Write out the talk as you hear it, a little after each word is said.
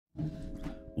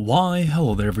Why,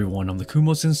 hello there everyone, I'm the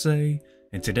Kumo Sensei,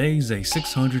 and today's day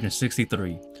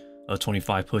 663 of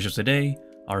 25 push-ups a day,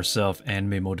 our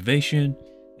self-anime motivation,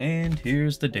 and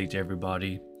here's the date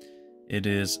everybody. It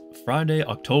is Friday,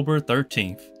 October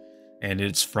 13th, and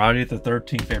it's Friday the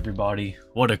 13th everybody.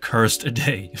 What a cursed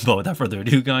day. But without further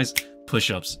ado guys,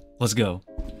 push-ups, let's go.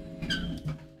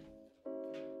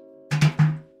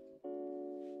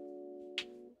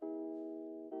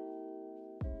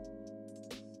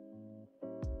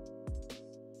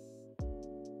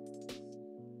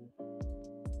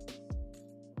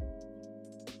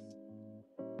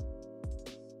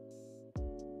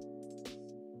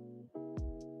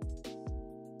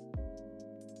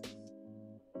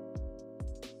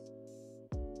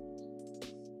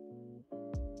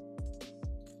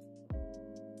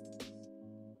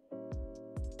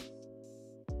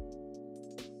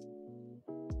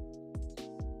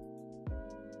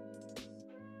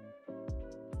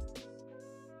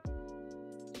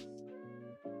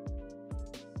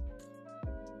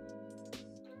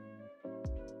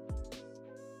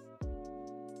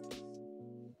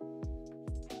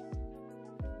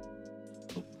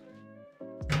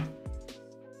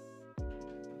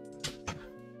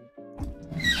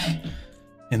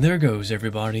 And there goes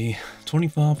everybody,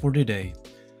 25 for today.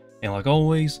 And like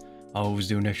always, I always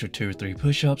do an extra 2 or 3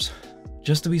 push-ups,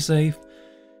 just to be safe,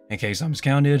 in case I'm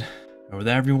miscounted. And with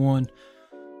everyone,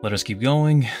 let us keep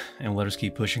going, and let us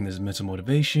keep pushing this mental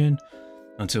motivation,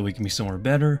 until we can be somewhere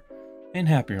better, and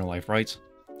happier in life, right?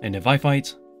 And if I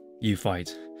fight, you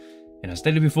fight. And I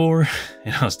stated before,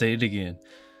 and I'll state it again.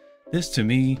 This to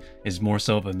me is more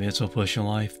so of a mental push in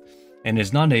life, and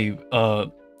it's not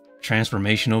a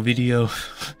transformational video,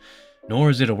 nor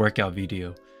is it a workout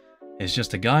video. It's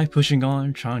just a guy pushing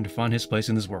on, trying to find his place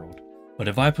in this world. But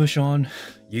if I push on,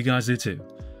 you guys do too.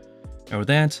 And with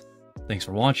that, thanks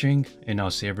for watching, and I'll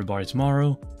see everybody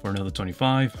tomorrow for another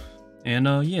 25.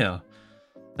 And yeah,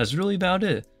 that's really about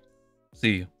it.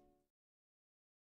 See you.